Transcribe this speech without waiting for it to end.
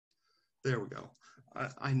There we go.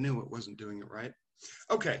 I knew it wasn't doing it right.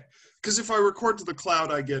 Okay, because if I record to the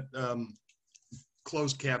cloud, I get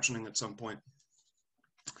closed captioning at some point.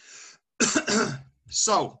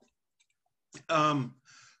 So,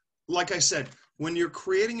 like I said, when you're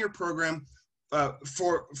creating your program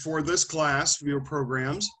for this class, your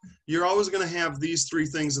programs, you're always going to have these three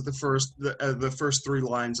things at the first three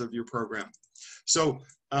lines of your program. So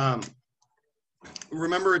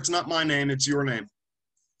remember, it's not my name, it's your name.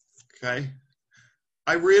 Okay.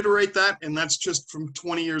 I reiterate that, and that's just from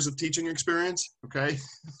 20 years of teaching experience. Okay.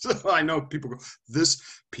 So I know people go, this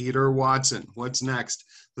Peter Watson, what's next?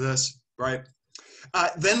 This, right?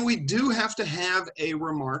 Then we do have to have a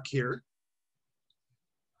remark here.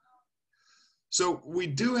 So we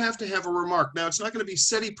do have to have a remark. Now, it's not going to be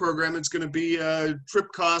SETI program. It's going to be a trip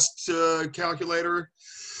cost calculator,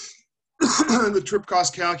 the trip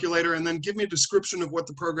cost calculator, and then give me a description of what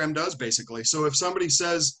the program does, basically. So if somebody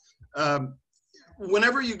says,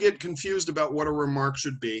 whenever you get confused about what a remark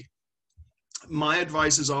should be, my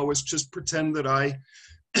advice is always just pretend that I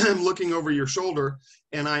am looking over your shoulder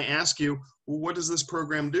and I ask you, well, what does this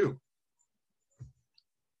program do?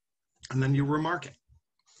 And then you remark it.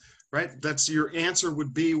 Right? That's your answer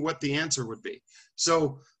would be what the answer would be.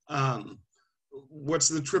 So what's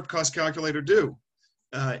the trip cost calculator do?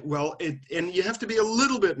 Well, and you have to be a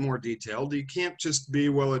little bit more detailed. You can't just be,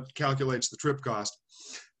 well, it calculates the trip cost.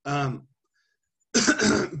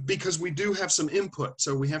 Because we do have some input,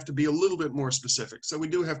 so we have to be a little bit more specific. So we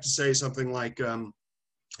do have to say something like,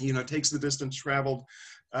 you know, takes the distance traveled,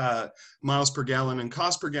 miles per gallon and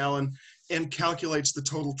cost per gallon, and calculates the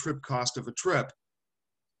total trip cost of a trip.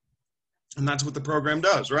 And that's what the program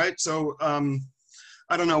does, right? So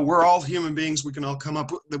I don't know, we're all human beings. We can all come up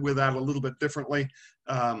with that a little bit differently.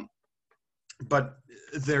 But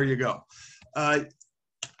there you go.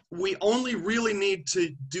 We only really need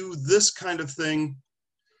to do this kind of thing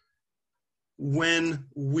when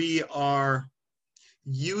we are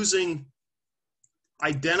using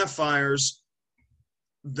identifiers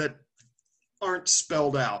that aren't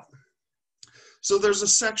spelled out. So there's a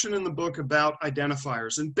section in the book about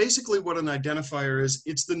identifiers, and basically what an identifier is,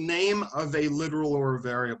 it's the name of a literal or a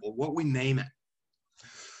variable, what we name it.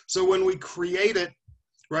 So when we create it,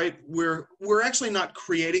 right, we're actually not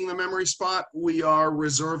creating the memory spot, we are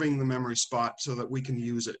reserving the memory spot so that we can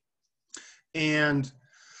use it. And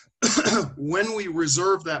when we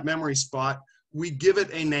reserve that memory spot, we give it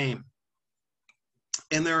a name.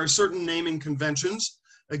 And there are certain naming conventions.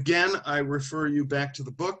 Again, I refer you back to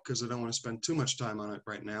the book because I don't want to spend too much time on it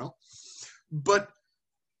right now. But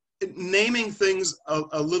naming things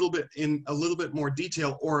a little bit more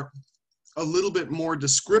detail or a little bit more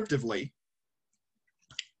descriptively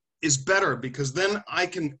is better, because then I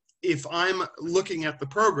can, if I'm looking at the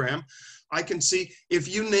program, I can see if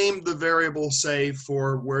you name the variable, say,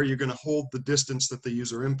 for where you're going to hold the distance that the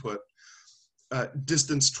user input,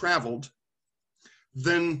 distance traveled,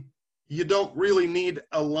 then you don't really need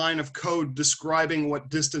a line of code describing what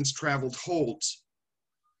distance traveled holds,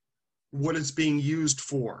 what it's being used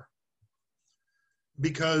for,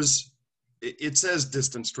 because it says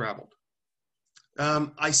distance traveled.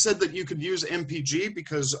 I said that you could use MPG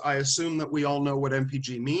because I assume that we all know what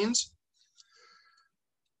MPG means.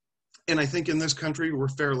 And I think in this country, we're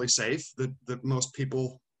fairly safe, that most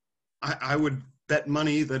people, I would bet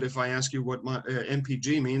money that if I ask you what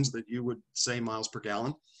MPG means, that you would say miles per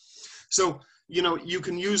gallon. So, you know, you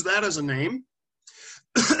can use that as a name.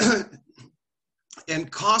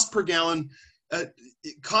 And cost per gallon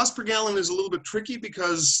is a little bit tricky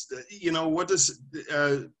because, you know, what does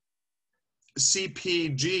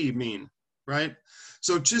CPG mean, right?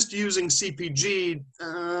 So just using CPG,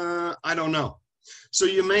 I don't know. So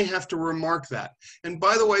you may have to remark that. And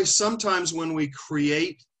by the way, sometimes when we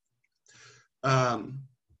create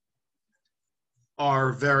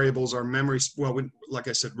our variables, our memory, well, like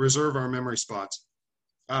I said, reserve our memory spots,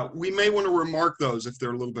 we may want to remark those if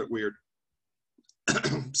they're a little bit weird.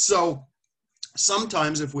 So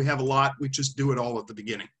sometimes if we have a lot, we just do it all at the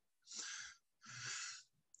beginning.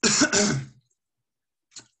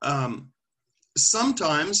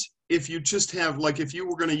 Sometimes if you just have, like if you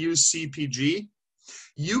were going to use CPG,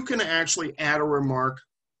 you can actually add a remark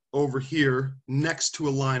over here next to a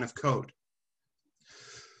line of code.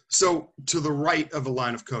 So to the right of a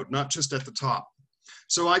line of code, not just at the top.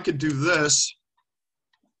 So I could do this.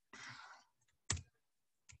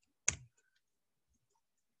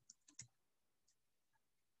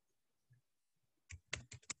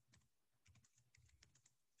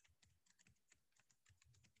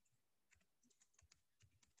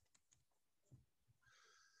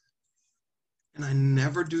 And I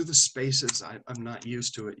never do the spaces. I'm not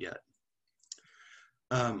used to it yet.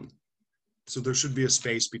 So there should be a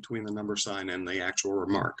space between the number sign and the actual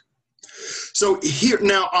remark. So here,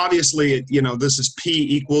 now obviously, you know, this is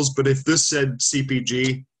P equals, but if this said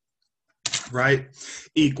CPG, right,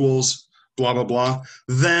 equals blah, blah, blah,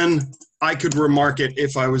 then I could remark it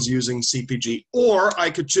if I was using CPG, or I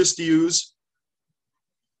could just use,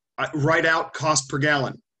 write out cost per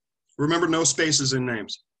gallon. Remember, no spaces in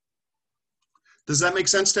names. Does that make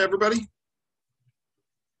sense to everybody?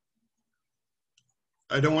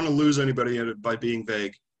 I don't want to lose anybody by being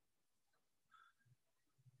vague.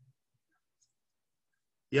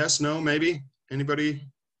 Yes, no, maybe? Anybody?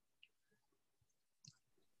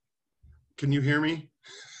 Can you hear me?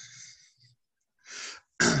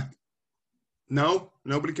 No?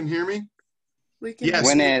 Nobody can hear me? We can. Yes.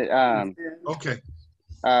 Okay.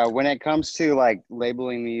 When it comes to like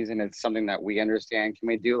labeling these and it's something that we understand, can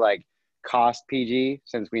we do like cost PG,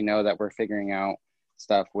 since we know that we're figuring out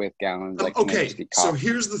stuff with gallons? Like, okay, so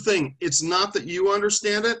here's the thing. It's not that you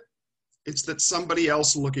understand it. It's that somebody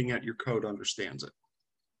else looking at your code understands it.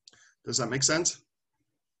 Does that make sense?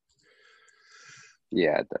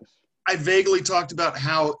 Yeah, it does. I vaguely talked about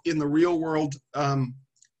how in the real world,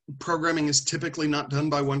 programming is typically not done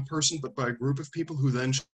by one person, but by a group of people who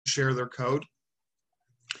then share their code.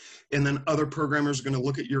 And then other programmers are going to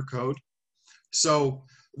look at your code. So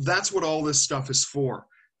that's what all this stuff is for.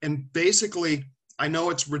 And basically, I know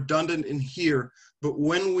it's redundant in here, but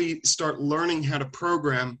when we start learning how to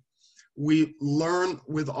program, we learn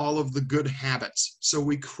with all of the good habits. So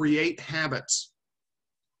we create habits.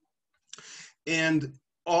 And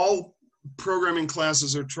all programming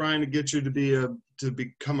classes are trying to get you to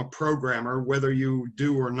become a programmer. Whether you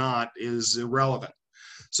do or not is irrelevant.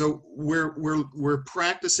 So we're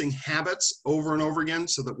practicing habits over and over again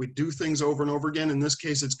so that we do things over and over again. In this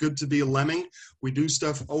case, it's good to be a lemming. We do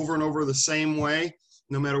stuff over and over the same way,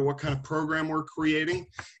 no matter what kind of program we're creating.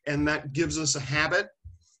 And that gives us a habit.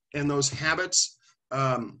 And those habits,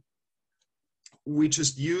 we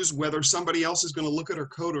just use whether somebody else is going to look at our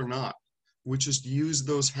code or not. We just use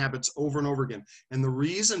those habits over and over again. And the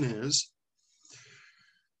reason is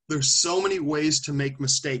there's so many ways to make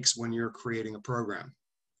mistakes when you're creating a program.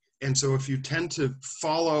 And so if you tend to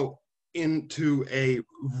follow into a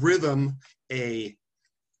rhythm, a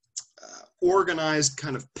organized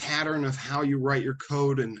kind of pattern of how you write your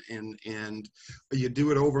code and you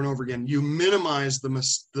do it over and over again, you minimize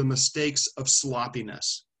the mistakes of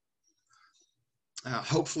sloppiness.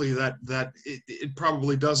 Hopefully it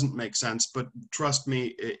probably doesn't make sense, but trust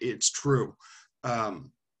me, it's true.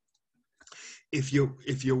 If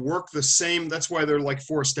you work the same, that's why they're like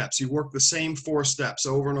 4 steps. You work the same 4 steps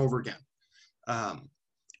over and over again.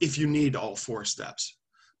 If you need all 4 steps,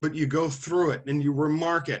 but you go through it and you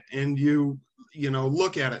remark it and you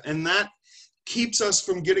look at it, and that keeps us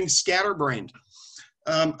from getting scatterbrained.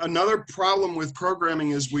 Another problem with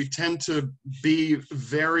programming is we tend to be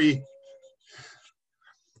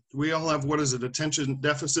we all have, what is it, attention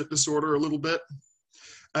deficit disorder a little bit,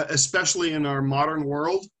 especially in our modern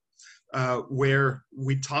world. Where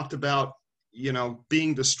we talked about,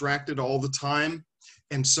 being distracted all the time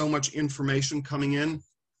and so much information coming in.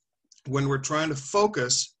 When we're trying to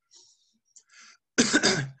focus,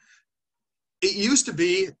 it used to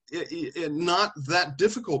be not that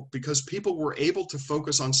difficult because people were able to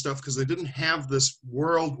focus on stuff because they didn't have this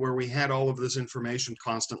world where we had all of this information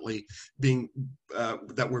constantly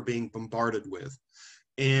that we're being bombarded with.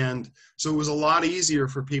 And so it was a lot easier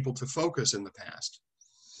for people to focus in the past.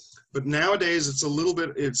 But nowadays, it's a little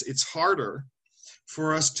bit, it's harder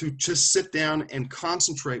for us to just sit down and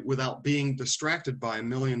concentrate without being distracted by a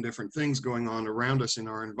million different things going on around us in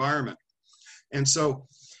our environment. And so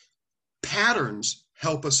patterns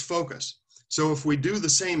help us focus. So if we do the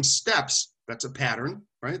same steps, that's a pattern,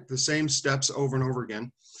 right? The same steps over and over again,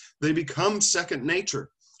 they become second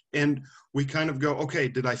nature. And we kind of go, okay,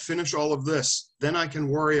 did I finish all of this? Then I can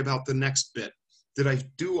worry about the next bit. Did I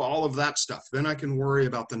do all of that stuff? Then I can worry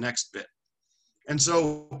about the next bit. And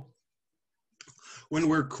so when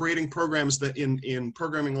we're creating programs that in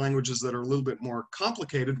programming languages that are a little bit more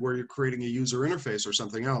complicated, where you're creating a user interface or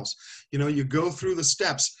something else, you go through the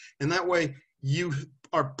steps, and that way you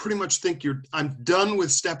are pretty much I'm done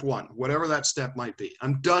with step 1, whatever that step might be.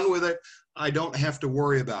 I'm done with it. I don't have to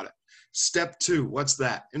worry about it. Step 2, what's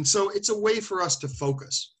that? And so it's a way for us to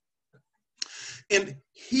focus. And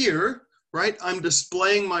here, right, I'm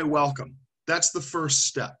displaying my welcome. That's the first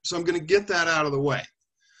step. So I'm going to get that out of the way.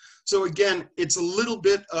 So again, it's a little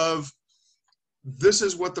bit of, this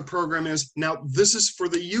is what the program is. Now, this is for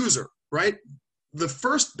the user, right? The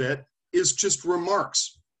first bit is just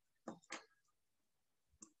remarks.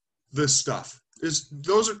 This stuff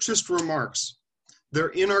those are just remarks. They're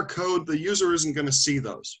in our code. The user isn't going to see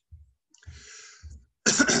those.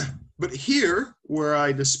 But here, where I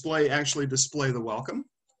actually display the welcome,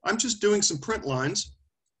 I'm just doing some print lines,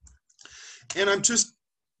 and I'm just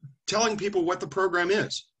telling people what the program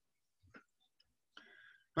is,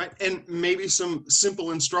 right? And maybe some simple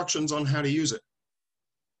instructions on how to use it.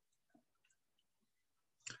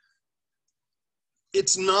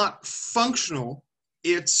 It's not functional,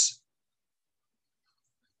 it's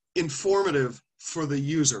informative for the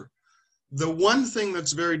user. The one thing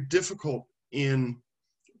that's very difficult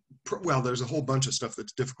well, there's a whole bunch of stuff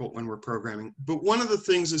that's difficult when we're programming, but one of the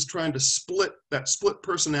things is trying to split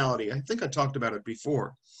personality. I think I talked about it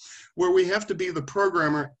before, where we have to be the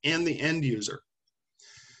programmer and the end user.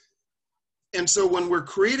 And so when we're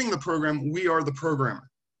creating the program, we are the programmer.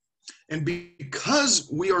 And because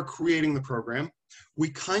we are creating the program, we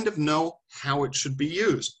kind of know how it should be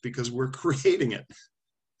used because we're creating it.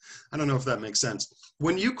 I don't know if that makes sense.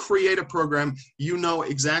 When you create a program, you know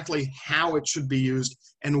exactly how it should be used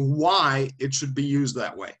and why it should be used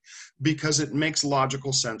that way, because it makes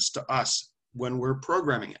logical sense to us when we're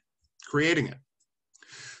programming it, creating it.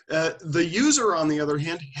 The user, on the other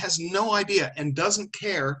hand, has no idea and doesn't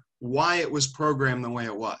care why it was programmed the way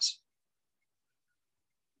it was.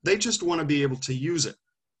 They just want to be able to use it.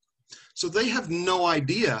 So they have no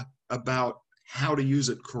idea about how to use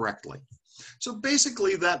it correctly. So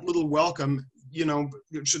basically that little welcome,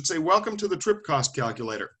 it should say, welcome to the trip cost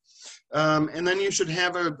calculator. And then you should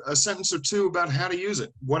have a sentence or two about how to use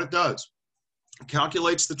it, what it does. It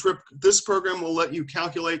calculates the trip. This program will let you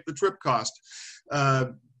calculate the trip cost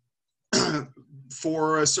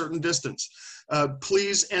for a certain distance.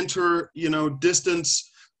 Please enter, distance,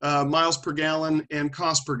 miles per gallon, and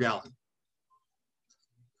cost per gallon.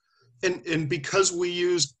 And because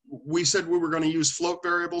we said we were going to use float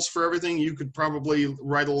variables for everything, you could probably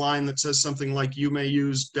write a line that says something like, you may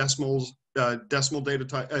use decimals, decimal data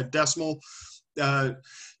type,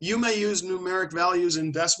 you may use numeric values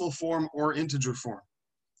in decimal form or integer form,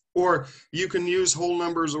 or you can use whole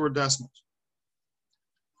numbers or decimals,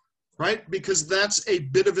 right? Because that's a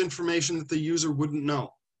bit of information that the user wouldn't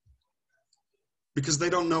know, because they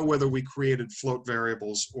don't know whether we created float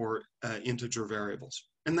variables or integer variables.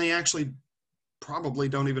 And they actually probably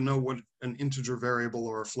don't even know what an integer variable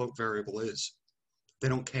or a float variable is. They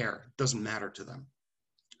don't care. It doesn't matter to them.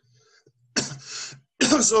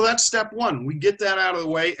 So that's step one. We get that out of the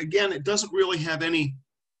way. Again, it doesn't really have any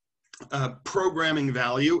programming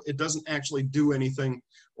value. It doesn't actually do anything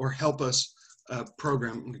or help us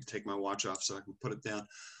program. I'm going to take my watch off so I can put it down.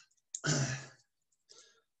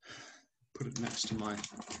 Put it next to my...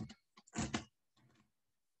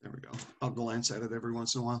 There we go. I'll glance at it every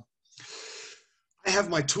once in a while. I have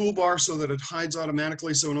my toolbar so that it hides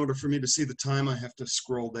automatically, so in order for me to see the time, I have to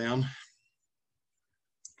scroll down.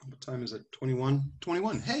 What time is it? 21?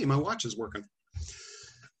 21. Hey, my watch is working.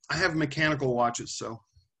 I have mechanical watches, so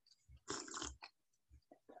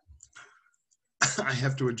I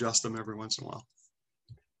have to adjust them every once in a while.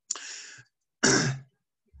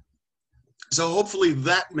 So hopefully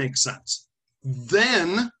that makes sense.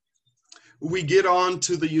 Then we get on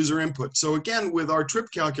to the user input. So again, with our trip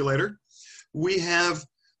calculator, we have,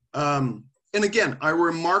 and again, I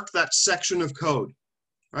remark that section of code,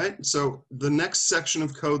 right? So the next section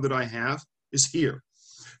of code that I have is here.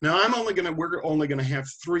 Now we're only gonna have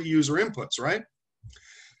 3 user inputs, right?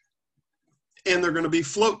 And they're gonna be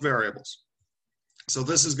float variables. So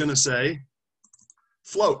this is gonna say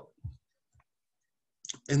float.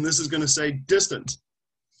 And this is gonna say distance.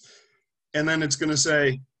 And then it's gonna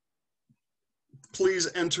say, please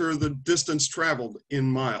enter the distance traveled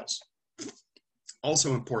in miles.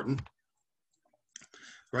 Also important,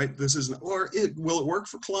 right? This is, will it work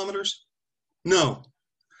for kilometers? No,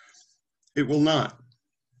 it will not.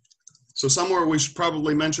 So somewhere we should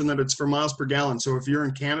probably mention that it's for miles per gallon. So if you're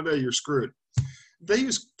in Canada, you're screwed. They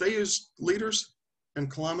use liters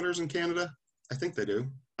and kilometers in Canada. I think they do.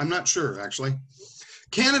 I'm not sure, actually.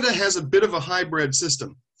 Canada has a bit of a hybrid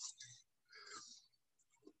system.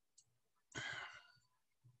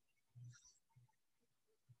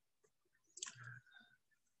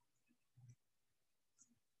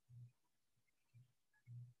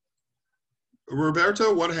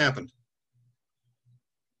 Roberto, what happened?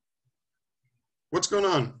 What's going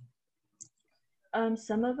on?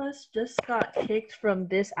 Some of us just got kicked from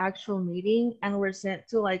this actual meeting and were sent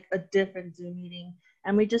to like a different Zoom meeting.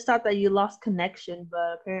 And we just thought that you lost connection,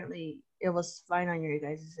 but apparently it was fine on your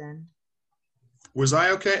guys' end. Was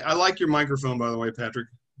I okay? I like your microphone, by the way, Patrick.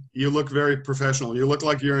 You look very professional. You look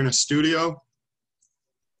like you're in a studio.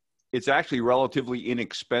 It's actually relatively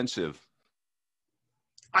inexpensive.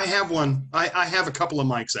 I have one. I have a couple of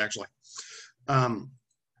mics actually.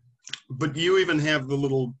 But you even have the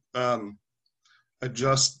little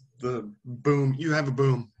adjust the boom. You have a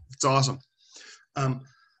boom. It's awesome.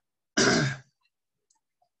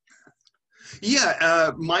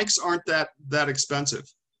 Yeah, mics aren't that expensive.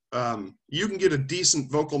 You can get a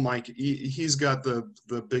decent vocal mic. He's got the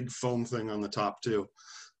big foam thing on the top too,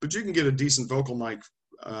 but you can get a decent vocal mic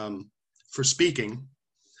for speaking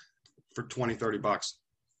for 20, 30 bucks.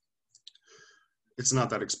 It's not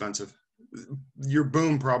that expensive. Your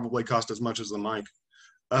boom probably cost as much as the mic.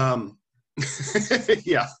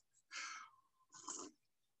 Yeah.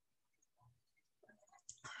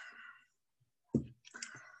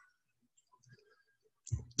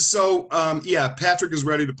 So, yeah, Patrick is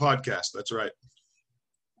ready to podcast. That's right.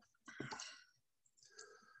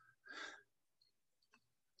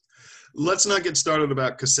 Let's not get started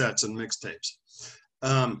about cassettes and mixtapes.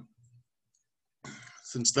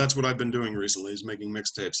 Since that's what I've been doing recently, is making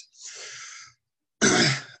mixtapes.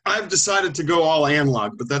 I've decided to go all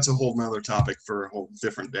analog, but that's a whole nother topic for a whole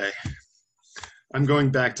different day. I'm going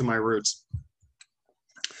back to my roots.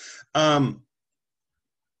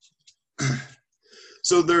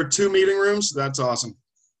 So there are 2 meeting rooms. That's awesome.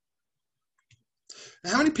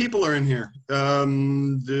 How many people are in here?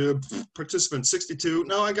 The participants, 62.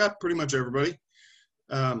 No, I got pretty much everybody.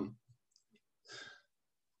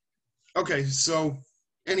 Okay, so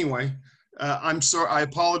anyway, I'm sorry. I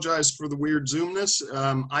apologize for the weird Zoomness.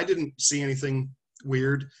 I didn't see anything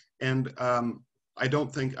weird, and I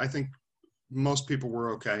think most people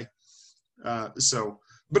were okay.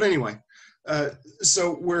 But anyway,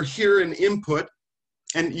 so we're here in input,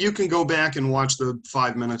 and you can go back and watch the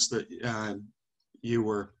 5 minutes that you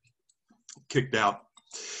were kicked out.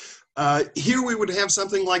 Here we would have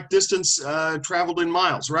something like distance traveled in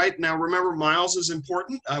miles, right? Now remember, miles is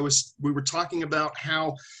important. We were talking about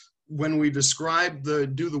how when we describe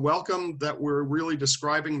do the welcome, that we're really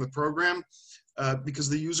describing the program because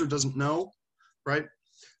the user doesn't know, right?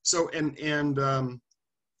 So, and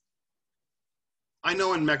I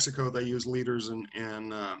know in Mexico they use liters and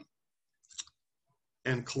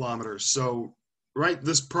kilometers. So, right,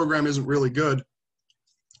 this program isn't really good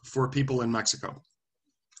for people in Mexico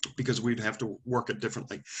because we'd have to work it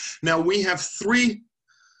differently. Now we have 3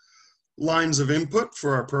 lines of input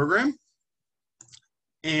for our program,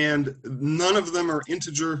 and none of them are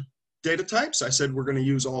integer data types. I said we're going to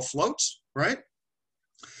use all floats, right?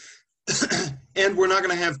 And we're not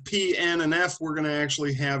going to have P, N, and F. We're going to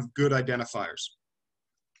actually have good identifiers.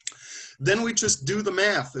 Then we just do the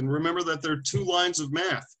math, and remember that there are 2 lines of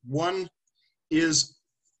math. One is,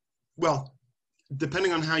 well,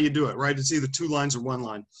 depending on how you do it, right? It's either 2 lines or 1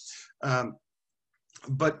 line.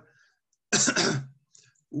 But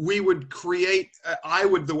we would create,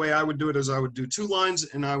 the way I would do it is I would do 2 lines,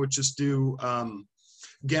 and I would just do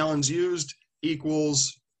gallons used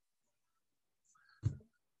equals,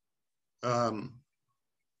 what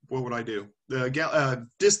would I do? The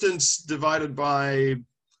distance divided by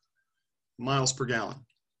miles per gallon.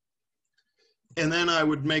 And then I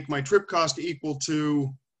would make my trip cost equal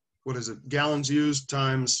to, what is it? Gallons used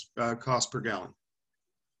times cost per gallon.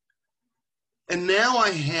 And now I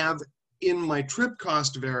have in my trip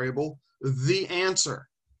cost variable the answer,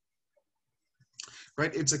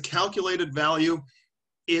 right? It's a calculated value.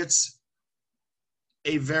 It's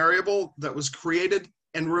a variable that was created.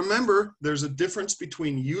 And remember, there's a difference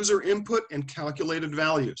between user input and calculated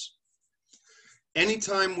values.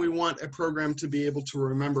 Anytime we want a program to be able to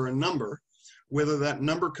remember a number, whether that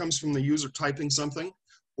number comes from the user typing something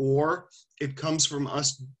or it comes from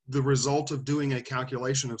us, the result of doing a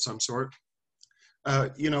calculation of some sort,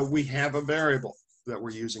 we have a variable that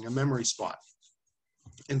we're using, a memory spot.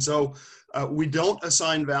 And so we don't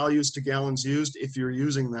assign values to gallons used if you're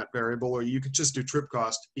using that variable, or you could just do trip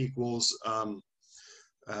cost equals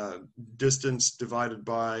distance divided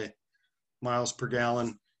by miles per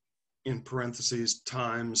gallon in parentheses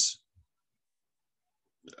times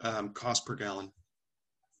cost per gallon.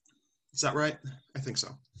 Is that right? I think so.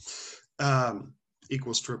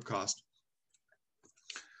 Equals trip cost.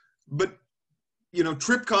 But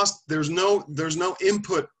trip cost, there's no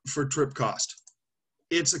input for trip cost.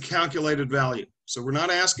 It's a calculated value. So we're not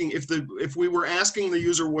asking, if we were asking the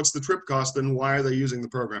user what's the trip cost, then why are they using the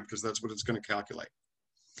program? Because that's what it's going to calculate.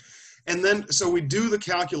 And then, so we do the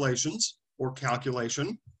calculations or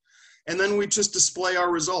calculation, and then we just display our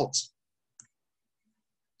results.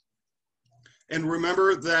 And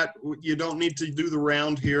remember that you don't need to do the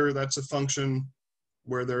round here. That's a function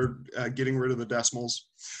where they're getting rid of the decimals.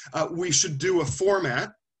 We should do a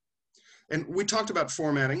format. And we talked about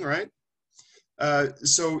formatting, right?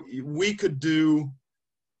 So we could do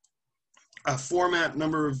format,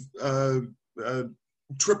 number of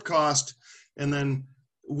trip cost, and then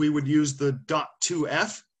we would use the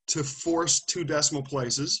 .2f to force 2 decimal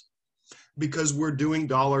places because we're doing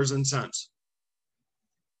dollars and cents.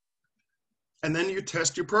 And then you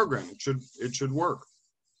test your program. It should work.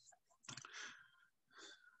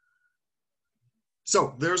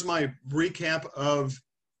 So there's my recap of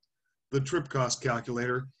the trip cost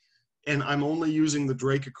calculator, and I'm only using the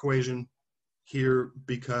Drake equation here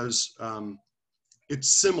because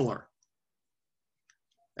it's similar.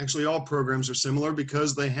 Actually, all programs are similar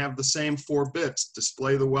because they have the same 4 bits: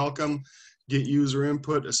 display the welcome, get user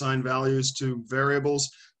input, assign values to variables,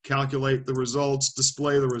 calculate the results,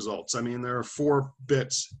 display the results. I mean, there are 4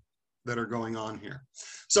 bits that are going on here.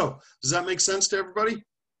 So does that make sense to everybody?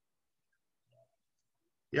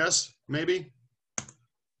 Yes, maybe?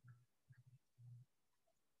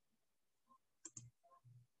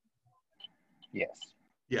 Yes.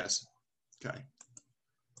 Yes. Okay.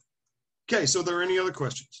 Okay, so are there any other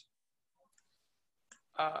questions?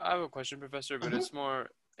 I have a question, Professor, but it's more,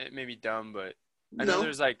 it may be dumb, but I No. know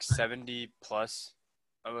there's like 70 plus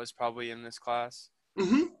of us probably in this class.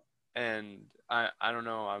 Mm-hmm. And I don't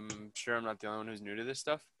know, I'm sure I'm not the only one who's new to this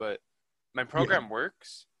stuff, but my program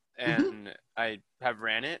works and I have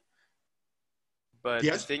ran it. But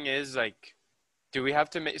the thing is, like, do we have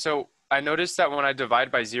to make, so I noticed that when I divide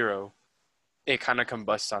by 0, it kind of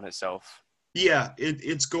combusts on itself. Yeah,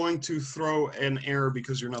 it's going to throw an error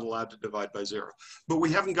because you're not allowed to divide by 0. But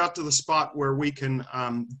we haven't got to the spot where we can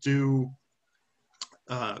do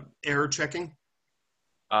error checking.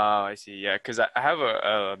 Oh, I see. Yeah, because I have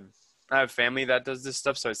I have family that does this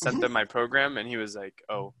stuff, so I sent them my program, and he was like,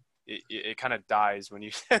 "Oh, it kind of dies when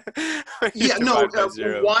you, when you divide by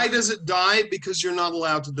 0." Why does it die? Because you're not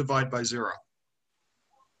allowed to divide by 0.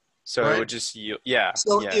 So right? it would just yeah.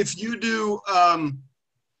 So if you do,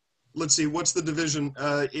 let's see, what's the division?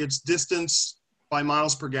 It's distance by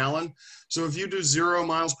miles per gallon. So if you do 0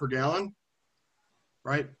 miles per gallon,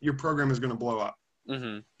 right, your program is going to blow up.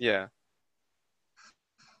 Mm-hmm. Yeah.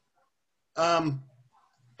 How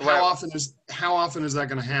often is that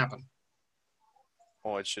going to happen?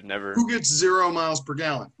 Oh, it should never. Who gets 0 miles per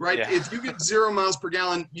gallon, right? Yeah. If you get 0 miles per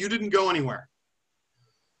gallon, you didn't go anywhere.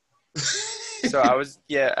 So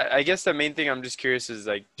I guess the main thing I'm just curious is,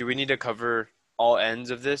 like, do we need to cover all ends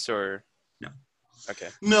of this, or? No. Okay.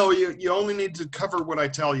 No, you only need to cover what I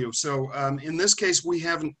tell you. So in this case, we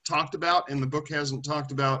haven't talked about, and the book hasn't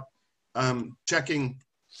talked about, checking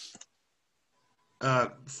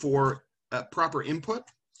for proper input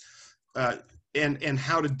and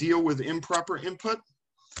how to deal with improper input.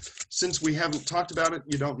 Since we haven't talked about it,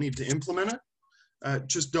 you don't need to implement it.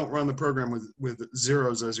 Just don't run the program with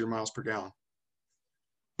zeros as your miles per gallon.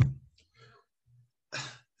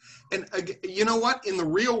 And you know what? In the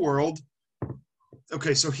real world,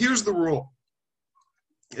 okay, so here's the rule.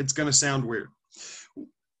 It's going to sound weird.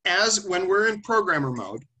 When we're in programmer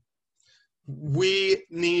mode, we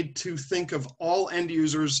need to think of all end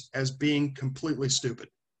users as being completely stupid.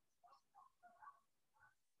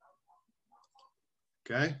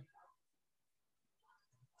 Okay?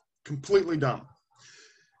 Completely dumb.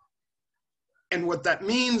 And what that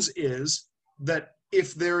means is that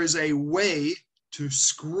if there is a way to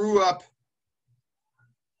screw up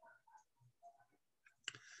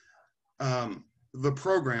the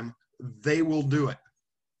program, they will do it.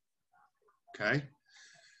 Okay?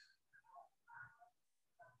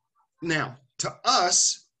 Now, to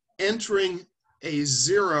us, entering a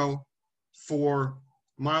 0 for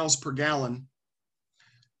miles per gallon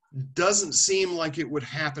doesn't seem like it would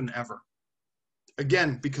happen ever.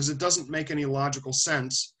 Again, because it doesn't make any logical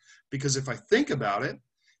sense, because if I think about it,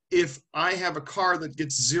 if I have a car that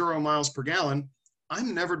gets 0 miles per gallon,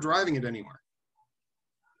 I'm never driving it anywhere.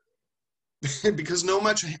 Because no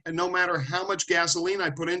matter how much gasoline I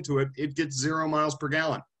put into it, it gets 0 miles per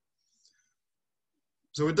gallon.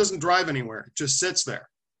 So it doesn't drive anywhere, it just sits there.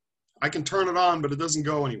 I can turn it on, but it doesn't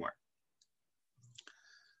go anywhere.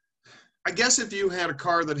 I guess if you had a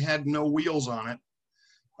car that had no wheels on it,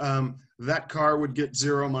 that car would get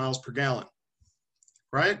 0 miles per gallon,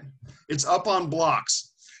 right? It's up on blocks.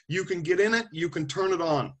 You can get in it, you can turn it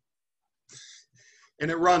on,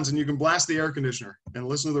 and it runs, and you can blast the air conditioner and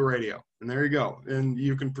listen to the radio, and there you go. And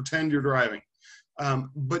you can pretend you're driving,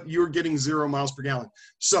 but you're getting 0 miles per gallon.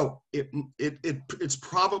 So it's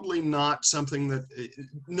probably not something that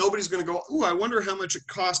nobody's going to go, ooh, I wonder how much it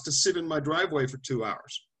costs to sit in my driveway for 2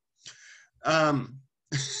 hours.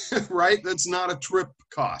 Right? That's not a trip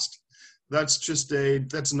cost. That's just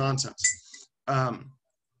that's nonsense.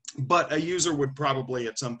 But a user would probably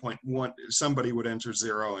at some point somebody would enter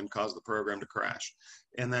 0 and cause the program to crash.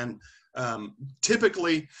 And then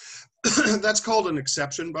typically, that's called an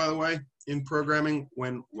exception, by the way, in programming,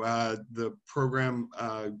 when the program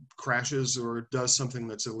crashes or does something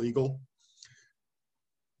that's illegal,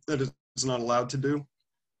 that it's not allowed to do.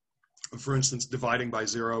 For instance, dividing by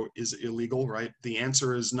 0 is illegal, right? The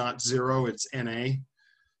answer is not 0, it's NA.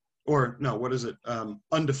 Or no, what is it?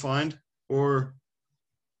 Undefined. Or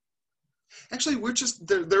actually, we're just,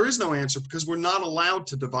 there is no answer because we're not allowed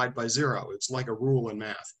to divide by 0. It's like a rule in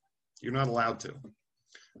math. You're not allowed to.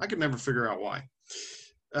 I could never figure out why.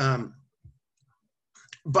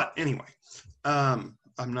 But anyway, I'm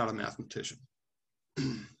not a mathematician.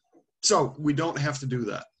 So we don't have to do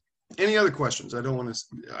that. Any other questions? I don't want to,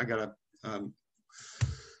 I gotta,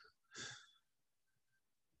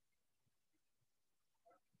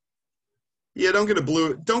 yeah, don't get a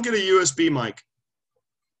USB mic.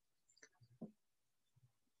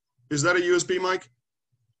 Is that a USB mic?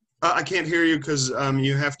 I can't hear you because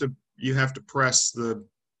you have to press the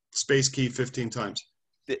space key 15 times.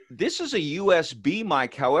 This is a USB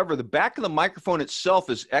mic. However, the back of the microphone itself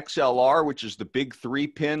is XLR, which is the big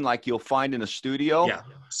 3-pin like you'll find in a studio. Yeah.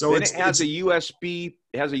 So then it has a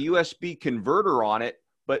USB converter on it.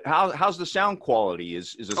 But how's the sound quality?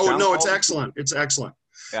 Is it? Oh no, it's excellent. It's excellent.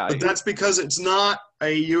 Yeah, but that's because it's not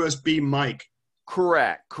a USB mic.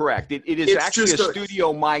 Correct. It is it's actually a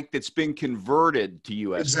studio mic that's been converted to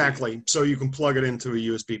USB. Exactly. So you can plug it into a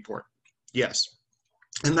USB port. Yes.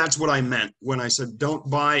 And that's what I meant when I said don't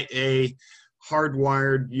buy a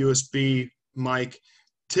hardwired USB mic.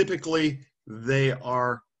 Typically, they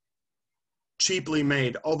are cheaply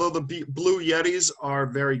made. Although the Blue Yetis are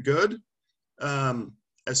very good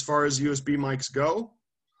as far as USB mics go.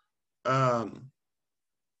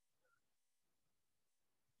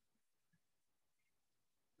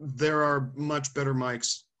 There are much better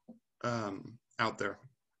mics out there.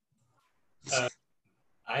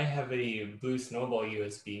 I have a Blue Snowball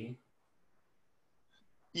USB.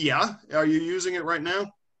 Yeah. Are you using it right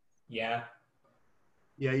now? Yeah.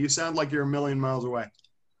 Yeah, you sound like you're a million miles away.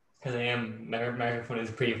 Because I am. My microphone is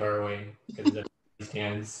pretty far away because of the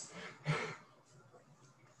hands.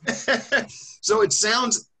 So it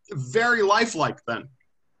sounds very lifelike then.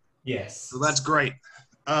 Yes. So that's great.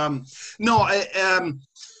 No,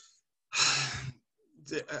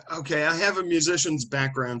 okay, I have a musician's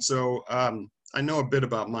background, so I know a bit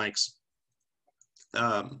about mics.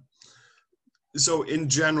 So in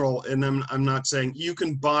general, and I'm not saying you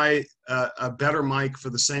can buy a better mic for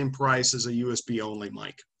the same price as a USB only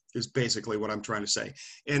mic, is basically what I'm trying to say.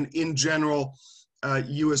 And in general,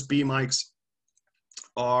 USB mics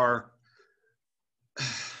are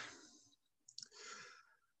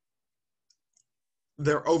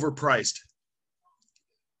they're overpriced.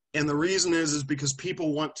 And the reason is because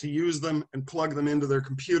people want to use them and plug them into their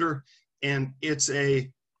computer, and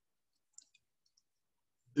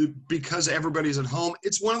because everybody's at home,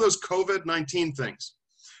 it's one of those COVID-19 things.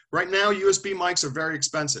 Right now, USB mics are very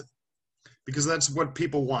expensive because that's what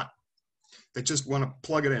people want. They just want to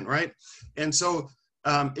plug it in, right? And so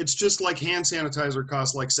it's just like hand sanitizer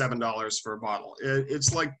costs like $7 for a bottle.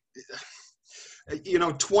 It's like,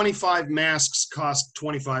 25 masks cost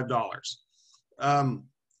 $25.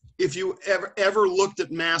 If you ever looked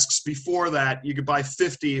at masks before that, you could buy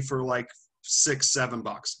 50 for like $6-7.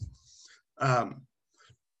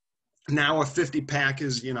 Now a 50 pack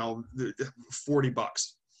is,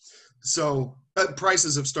 $40. So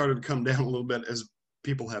prices have started to come down a little bit as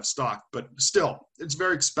people have stock, but still, it's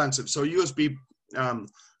very expensive. So USB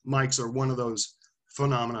mics are one of those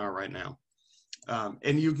phenomena right now.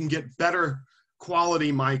 And you can get better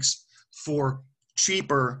quality mics for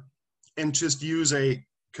cheaper and just use a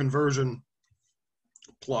conversion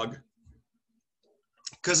plug.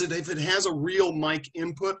 Because if it has a real mic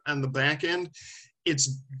input on the back end, it's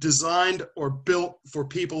designed or built for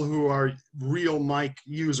people who are real mic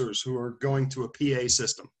users who are going to a PA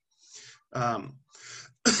system. And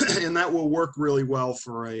that will work really well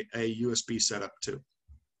for a USB setup too.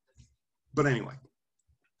 But anyway,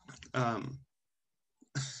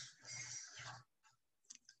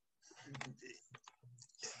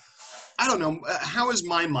 I don't know. How is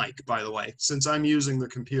my mic, by the way, since I'm using the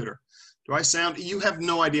computer? Do I sound, you have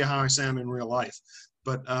no idea how I sound in real life,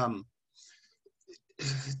 but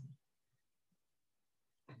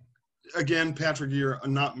again, Patrick, you're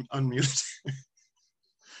not unmuted.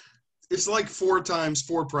 It's like 4 times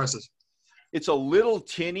 4 presses. It's a little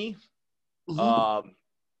tinny. Mm-hmm.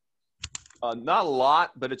 Not a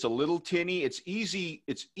lot, but it's a little tinny. It's easy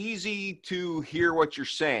to hear what you're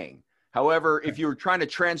saying. However, if you were trying to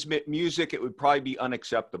transmit music, it would probably be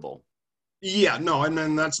unacceptable. Yeah, no, and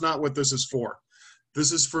then that's not what this is for.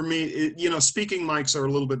 This is for me, you know, speaking mics are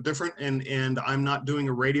a little bit different, and I'm not doing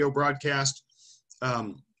a radio broadcast.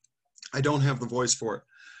 I don't have the voice for it.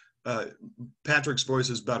 Patrick's voice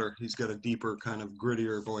is better. He's got a deeper, kind of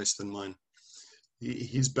grittier voice than mine.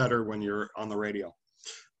 He's better when you're on the radio.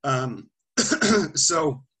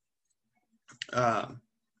 So,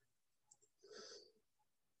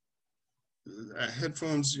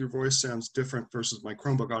 headphones, your voice sounds different versus my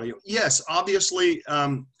Chromebook audio. Yes, obviously,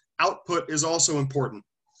 output is also important.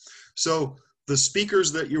 So the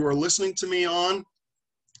speakers that you are listening to me on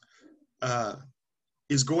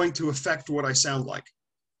is going to affect what I sound like.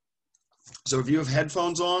 So if you have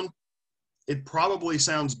headphones on, it probably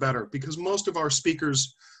sounds better, because most of our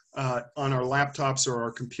speakers on our laptops or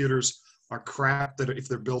our computers are crap that if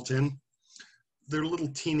they're built in, they're little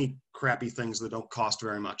teeny crappy things that don't cost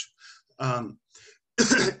very much.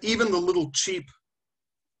 Even the little cheap,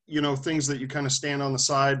 you know, things that you kind of stand on the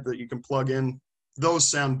side that you can plug in, those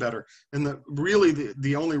sound better. And really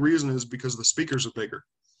the only reason is because the speakers are bigger.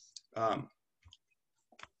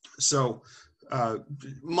 So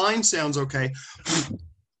mine sounds okay,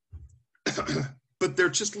 but they're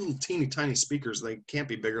just little teeny tiny speakers. They can't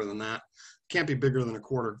be bigger than that. Can't be bigger than a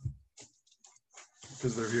quarter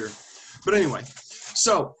because they're here. But anyway,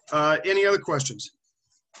 so any other questions?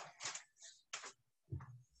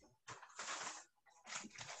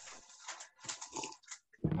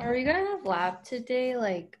 Are we gonna have lab today,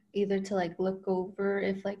 like either to like look over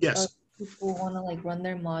if like Yes. people want to like run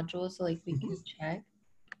their modules so like we can check?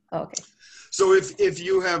 Oh, okay. So if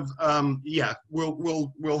you have yeah,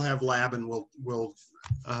 we'll have lab, and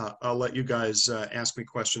I'll let you guys ask me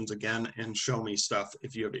questions again and show me stuff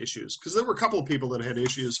if you have issues, because there were a couple of people that had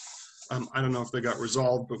issues. I don't know if they got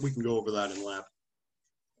resolved, but we can go over that in lab.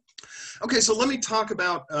 Okay, so let me talk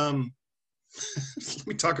about let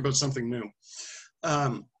me talk about something new.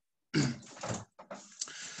 And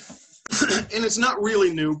it's not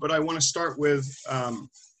really new, but I want to start with oh,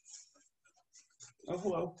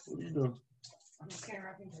 hello, what are you doing? I'm just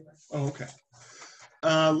wrapping paper. Oh, okay.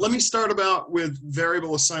 Let me start with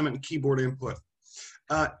variable assignment and keyboard input.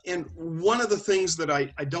 And one of the things that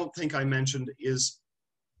I don't think I mentioned is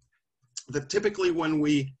that typically when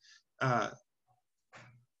we,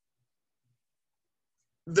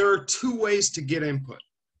 there are two ways to get input.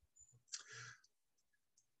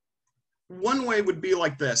 One way would be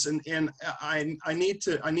like this, and I need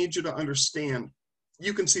you to understand.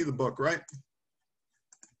 You can see the book, right?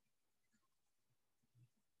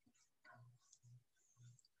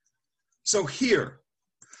 So here,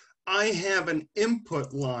 I have an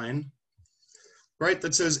input line, right,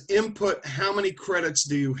 that says input, how many credits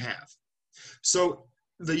do you have? So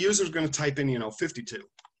the user is going to type in, you know, 52.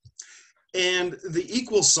 And the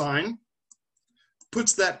equal sign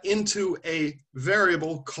puts that into a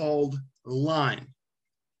variable called line.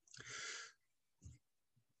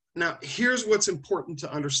 Now, here's what's important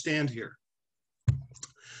to understand here.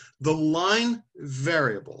 The line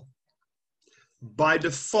variable, by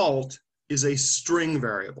default, is a string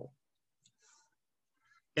variable.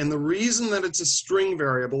 And the reason that it's a string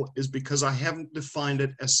variable is because I haven't defined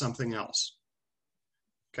it as something else.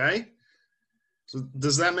 Okay? So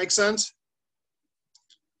does that make sense?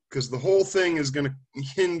 Because the whole thing is going to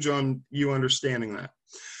hinge on you understanding that.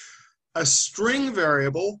 A string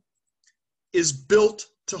variable is built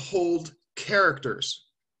to hold characters.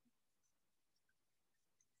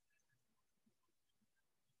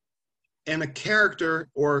 And a character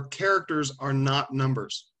or characters are not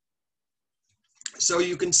numbers. So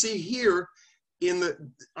you can see here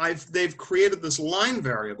they've created this line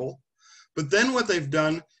variable, but then what they've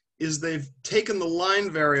done is they've taken the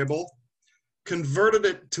line variable, converted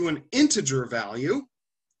it to an integer value,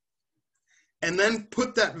 and then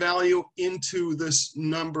put that value into this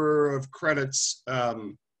number of credits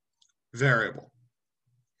variable.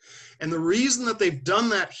 And the reason that they've done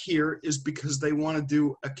that here is because they want to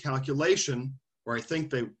do a calculation, or I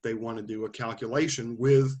think they want to do a calculation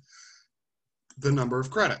with the number of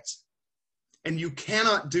credits. And you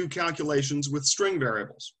cannot do calculations with string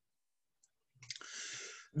variables.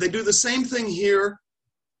 They do the same thing here.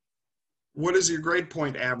 What is your grade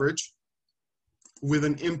point average? With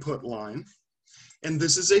an input line. And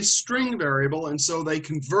this is a string variable, and so they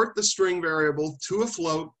convert the string variable to a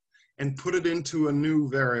float and put it into a new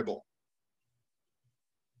variable.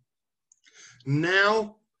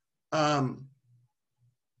 Now,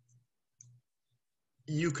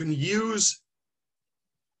 you can use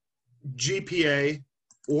GPA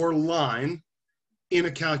or line in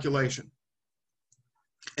a calculation.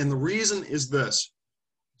 And the reason is this.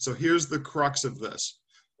 So here's the crux of this.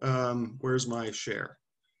 Where's my share?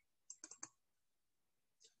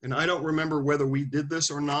 And I don't remember whether we did this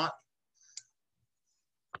or not.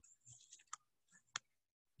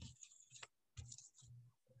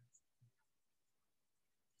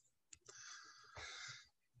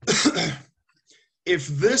 If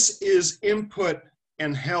this is input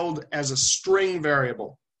and held as a string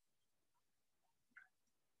variable,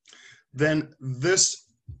 then this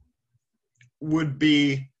would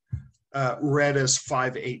be read as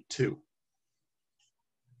 582.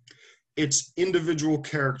 It's individual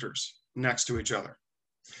characters next to each other.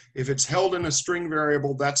 If it's held in a string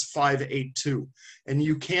variable, that's 582. And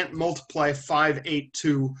you can't multiply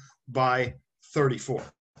 582 by 34.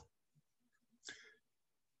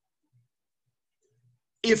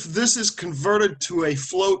 If this is converted to a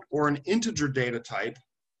float or an integer data type,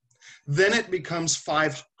 then it becomes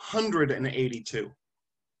 582.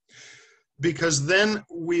 Because then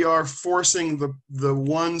we are forcing the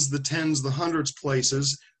ones, the tens, the hundreds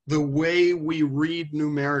places the way we read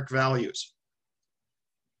numeric values.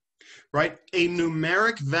 Right? A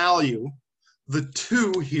numeric value, the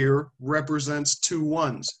 2 here represents 2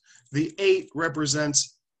 ones. The 8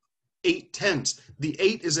 represents 8 tens. The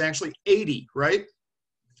 8 is actually 80, right?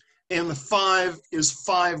 And the 5 is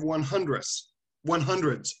 5 100ths.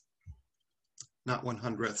 Not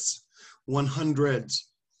 100ths, 100s.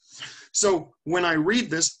 So when I read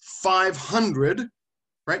this 500,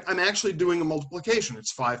 right, I'm actually doing a multiplication.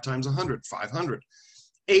 It's 5 times 100, 500.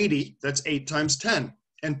 80, that's 8 times 10.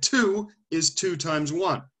 And 2 is 2 times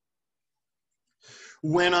 1.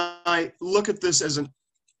 When I look at this as a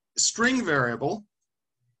string variable,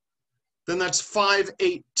 then that's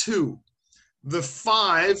 582. The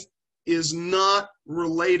 5 is not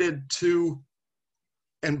related to,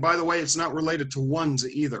 and by the way, it's not related to ones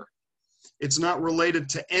either. It's not related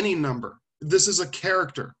to any number. This is a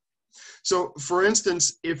character. So for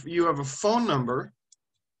instance, if you have a phone number,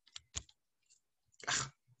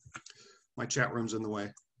 my chat room's in the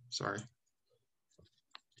way, sorry.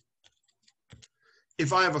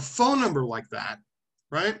 If I have a phone number like that,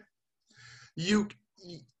 right, you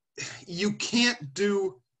can't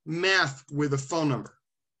do math with a phone number.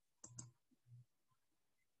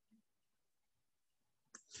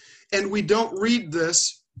 And we don't read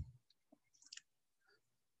this.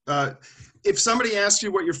 If somebody asks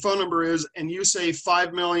you what your phone number is and you say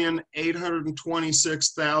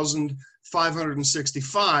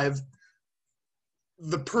 5,826,565,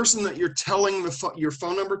 the person that you're telling your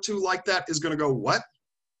phone number to like that is going to go, what?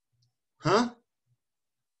 Huh?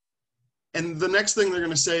 And the next thing they're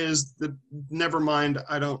going to say is, never mind,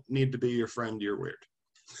 I don't need to be your friend, you're weird.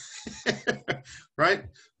 Right?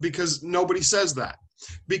 Because nobody says that.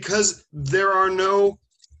 Because there are no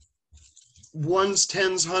ones,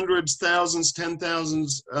 tens, hundreds, thousands,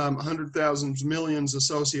 10,000s, 100,000s, millions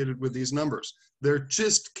associated with these numbers. They're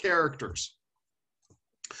just characters.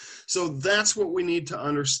 So that's what we need to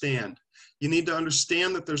understand. You need to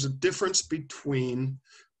understand that there's a difference between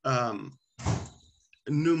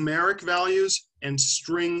numeric values and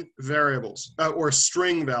string variables, or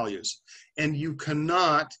string values. And you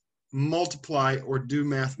cannot multiply or do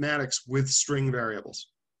mathematics with string variables.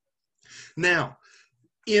 Now,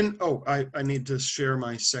 I need to share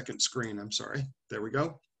my second screen, I'm sorry. There we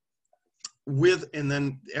go. And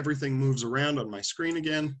then everything moves around on my screen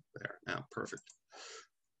again. There, now, perfect.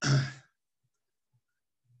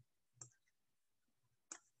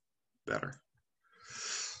 Better.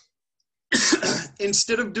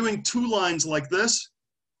 Instead of doing 2 lines like this,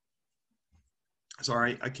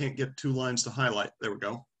 sorry, I can't get 2 lines to highlight. There we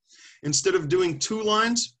go. Instead of doing 2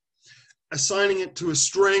 lines, assigning it to a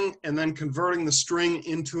string and then converting the string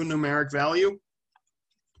into a numeric value,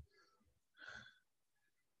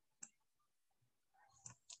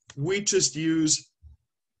 we just use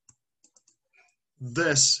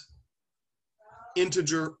this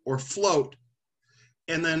integer or float,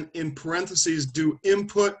 and then in parentheses do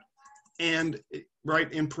input, and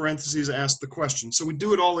right in parentheses ask the question. So we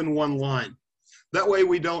do it all in one line. That way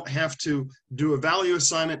we don't have to do a value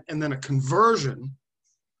assignment and then a conversion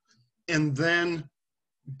and then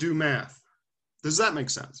do math. Does that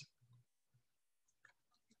make sense?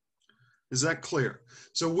 Is that clear?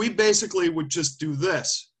 So we basically would just do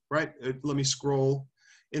this, right? Let me scroll.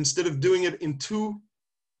 Instead of doing it in two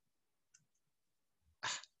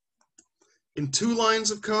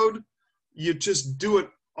lines of code, you just do it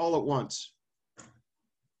all at once.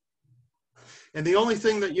 And the only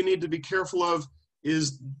thing that you need to be careful of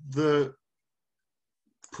is the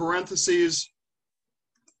parentheses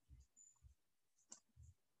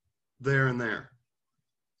there and there.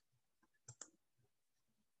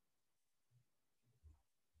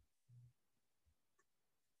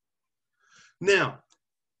 Now,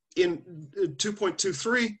 in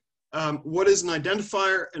 2.23, what is an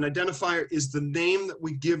identifier? An identifier is the name that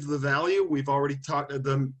we give the value. We've already talked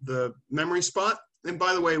the memory spot. And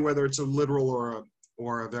by the way, whether it's a literal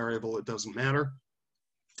or a variable, it doesn't matter.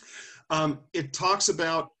 It talks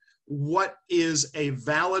about what is a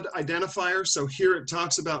valid identifier. So here it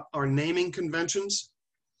talks about our naming conventions.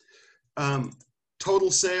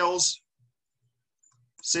 Total sales,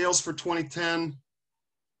 sales for 2010.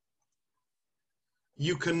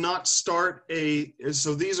 You cannot start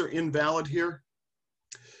so these are invalid here.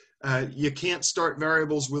 You can't start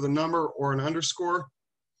variables with a number or an underscore.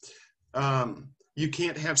 You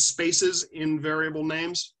can't have spaces in variable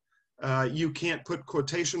names. You can't put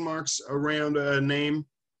quotation marks around a name.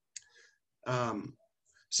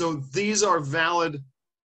 So these are valid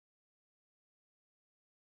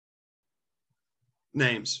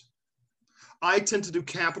names. I tend to do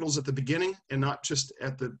capitals at the beginning and not just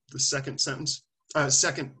at the second sentence.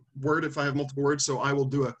 Second word if I have multiple words. So I will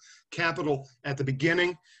do a capital at the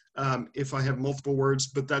beginning if I have multiple words,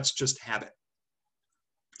 but that's just habit.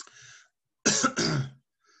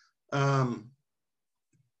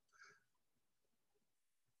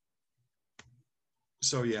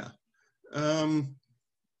 So yeah.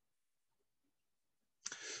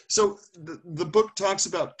 So the book talks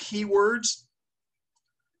about keywords.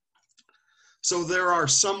 So there are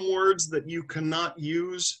some words that you cannot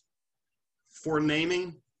use for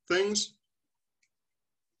naming things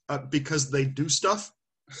because they do stuff.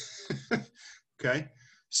 Okay,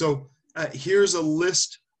 so here's a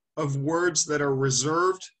list of words that are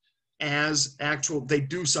reserved as actual, they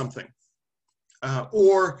do something,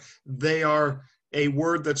 or they are a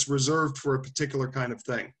word that's reserved for a particular kind of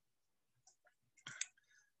thing.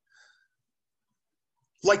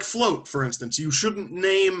 Like float, for instance, you shouldn't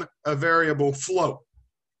name a variable float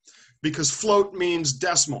because float means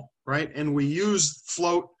decimal, right? And we use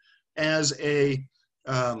float as a,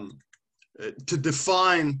 to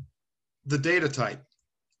define the data type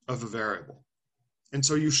of a variable. And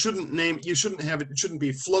so you shouldn't name, you shouldn't have it, it shouldn't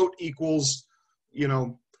be float equals, you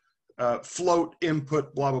know, float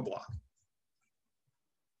input, blah, blah, blah.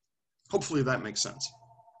 Hopefully that makes sense.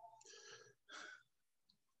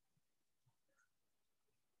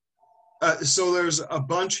 So there's a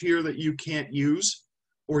bunch here that you can't use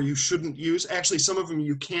or you shouldn't use. Actually, some of them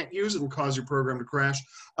you can't use. It'll cause your program to crash.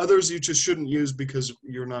 Others you just shouldn't use because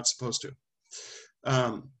you're not supposed to.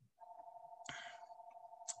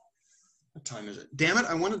 What time is it? Damn it,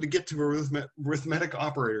 I wanted to get to arithmetic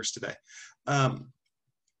operators today.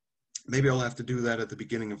 Maybe I'll have to do that at the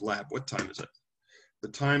beginning of lab. What time is it? The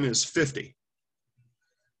time is 50.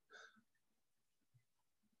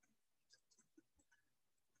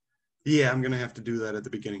 Yeah, I'm going to have to do that at the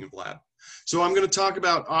beginning of lab. So I'm going to talk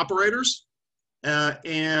about operators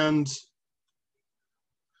and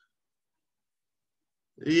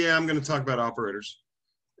yeah, I'm going to talk about operators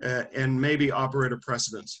and maybe operator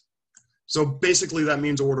precedence. So basically that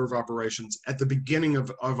means order of operations at the beginning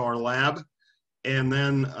of our lab. And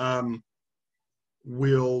then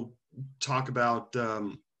we'll talk about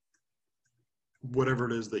whatever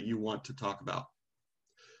it is that you want to talk about.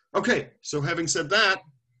 Okay, so having said that,